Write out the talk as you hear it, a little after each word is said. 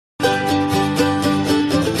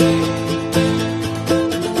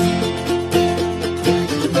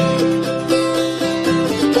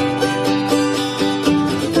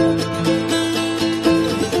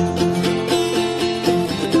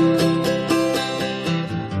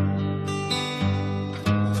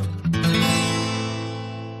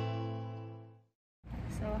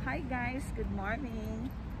morning.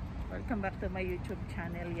 Welcome back to my YouTube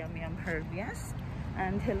channel, Yum Yum Herbias.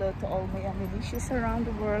 And hello to all my Yumilicious around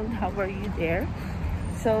the world. How are you there?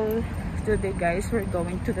 So today guys, we're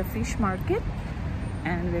going to the fish market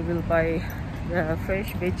and we will buy the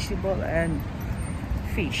fresh vegetable and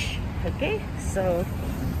fish. Okay, so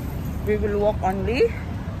we will walk only,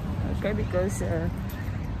 okay, because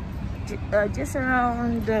just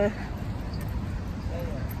around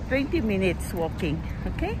 20 minutes walking.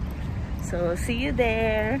 Okay, so see you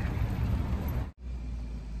there.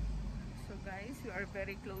 So guys, we are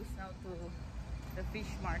very close now to the fish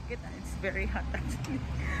market and it's very hot actually.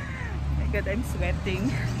 Oh my god, I'm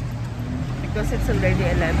sweating because it's already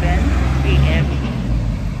 11 p.m.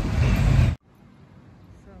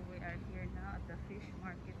 So we are here now at the fish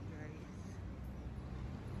market, guys.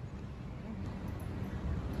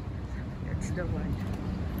 That's the one.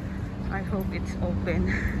 I hope it's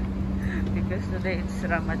open because today it's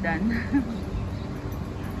Ramadan.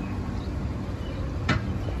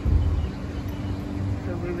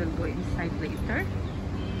 So we will go inside later.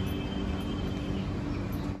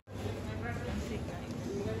 See guys,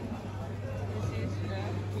 this is the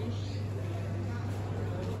fish.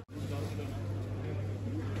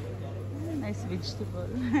 Nice vegetable.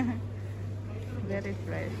 Very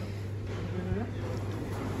fresh.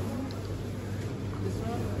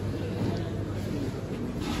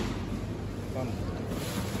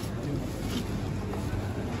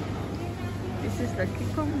 This is the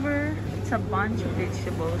cucumber. It's a bunch of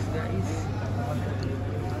vegetables, guys.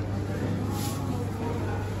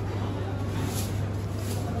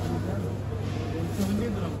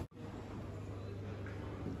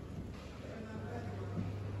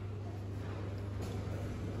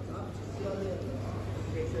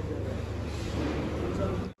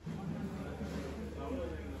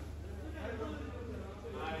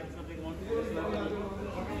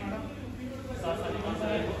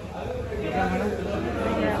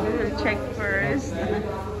 Yeah, we will check first. It's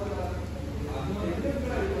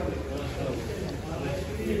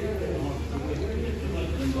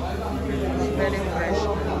very fresh.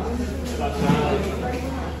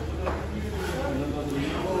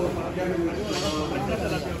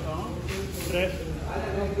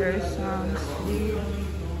 There's some sweet,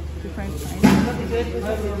 different kinds.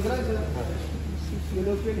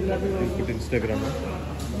 Keep Instagram, huh?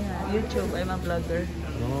 Yeah, YouTube. I'm a blogger.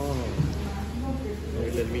 Oh.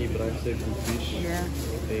 Tell me Ibrahim said good fish. Yeah.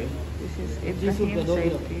 Okay. This is Ibrahim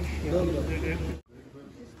Zayed fish. Yeah. This is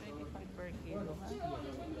 25 per kilo.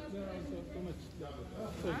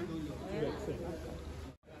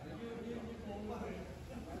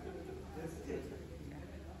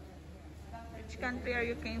 Which country are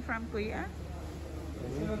you came from, Kuya?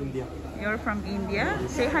 India. You're from India?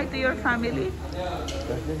 Say hi to your family.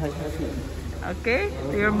 Okay?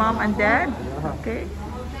 To your mom and dad? Okay?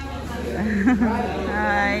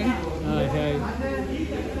 Hi. Hi, hi.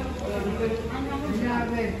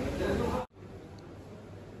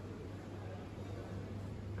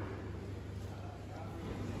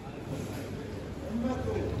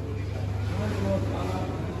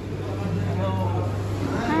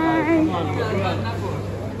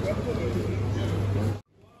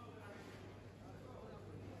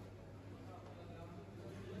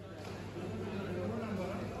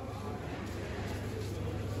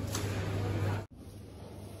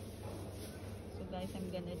 I'm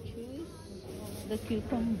gonna choose the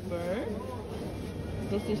cucumber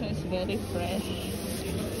because this one is very fresh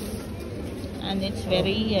and it's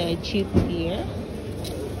very cheap here.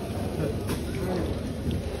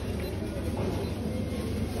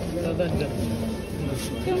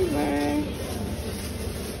 Cucumber.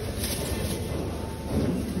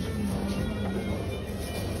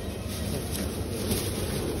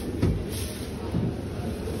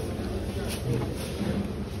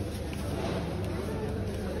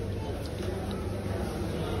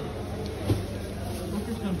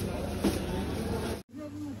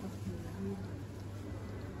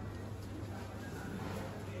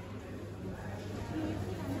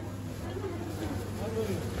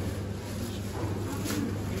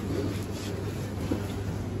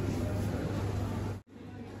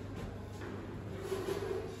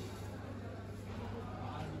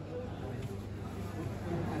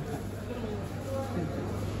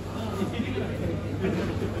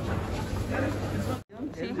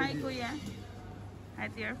 Say hi, Kuya. Hi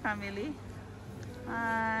to your family.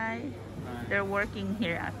 Hi. They're working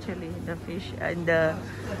here actually, the fish and the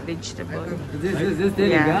vegetable.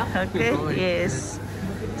 Yeah. Okay. Yes.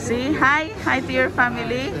 See, hi to your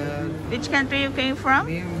family. Which country you came from?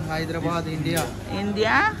 Hyderabad, India.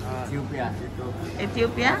 India. Ethiopia.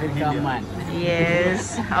 Ethiopia? Rekaman.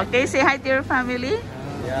 Yes. Okay, say hi to your family.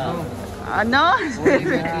 Ya. No?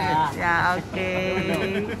 Ya. Yeah,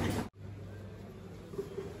 okay.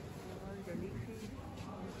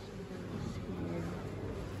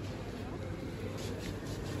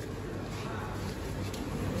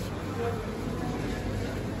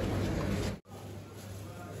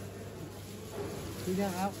 इधर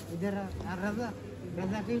आप इधर रजा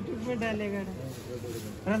रजा को YouTube में डालेगा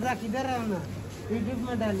रजा किधर है ना YouTube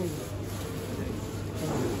में डालेगा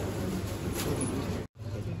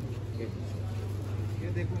ये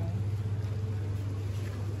देखो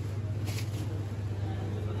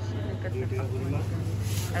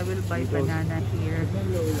I will buy banana here.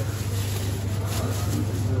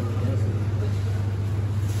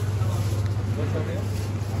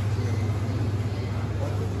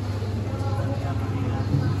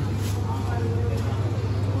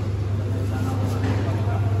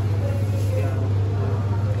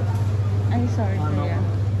 I'm sorry, Kuya.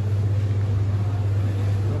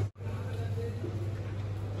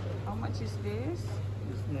 How much is this?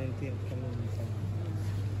 It's 19 coming from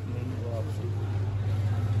mango option.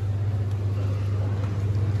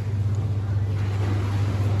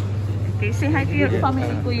 Okay, say hi to your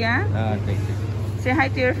family, Kuya. Thank you. Say hi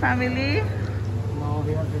to your family. Now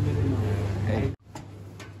we are familiar now.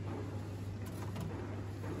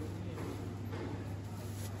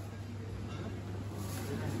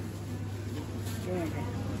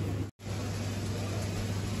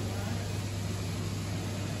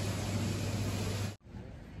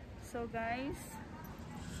 So guys,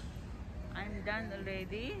 I'm done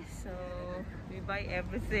already. So we buy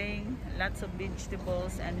everything, lots of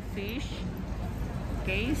vegetables and fish.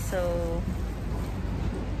 Okay, so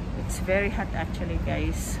it's very hot actually,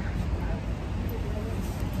 guys.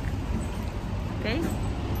 Okay,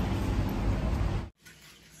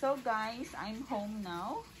 so guys, I'm home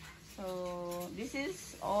now. So this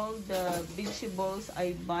is all the vegetables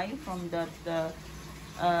I buy from that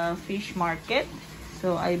fish market.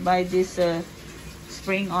 So I buy this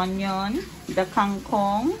spring onion, the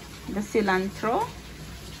kangkong, the cilantro,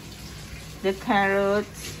 the carrots,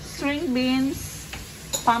 string beans,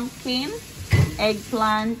 pumpkin,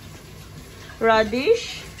 eggplant,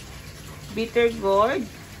 radish, bitter gourd,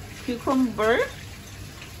 cucumber,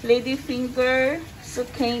 ladyfinger,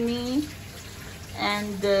 zucchini, and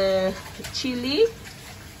the chili,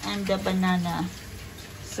 and the banana.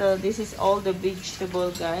 So this is all the vegetable,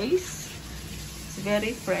 guys. It's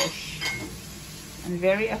very fresh and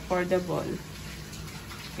very affordable.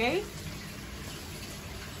 Okay,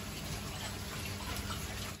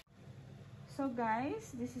 so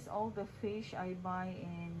guys, this is all the fish I buy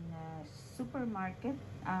in supermarket.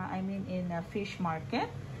 I mean in a fish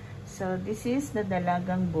market. So this is the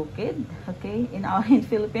dalagang bukid. Okay, in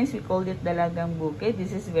Philippines we call it dalagang bukid.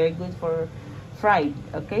 This is very good for fried.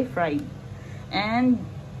 Okay, fried. And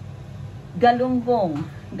galunggong.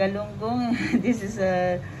 This is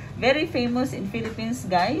very famous in Philippines,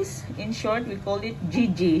 guys. In short, we call it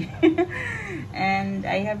Gigi. And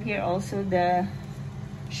I have here also the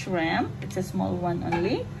shrimp. It's a small one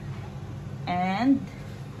only. And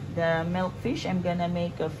the milkfish. I'm gonna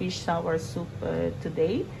make a fish sour soup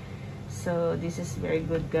today. So this is very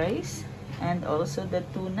good, guys. And also the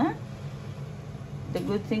tuna. The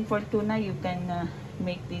good thing for tuna, you can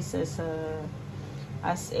make this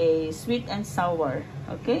as a sweet and sour,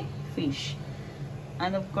 okay, fish.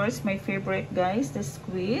 And of course my favorite, guys, the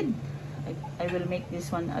squid. I will make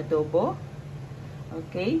this one adobo.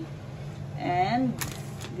 Okay, and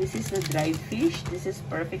this is the dried fish. This is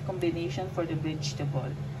perfect combination for the vegetable.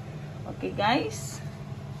 Okay, guys,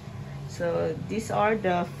 so these are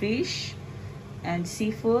the fish and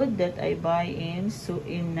seafood that I buy in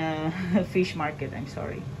fish market. I'm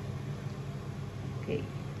sorry. Okay,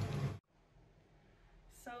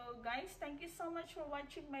 guys, thank you so much for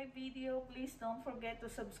watching my video. Please don't forget to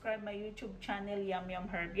subscribe my YouTube channel, Yum Yum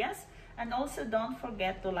Herbias, and also don't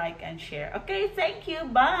forget to like and share. Okay, thank you.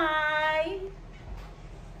 Bye.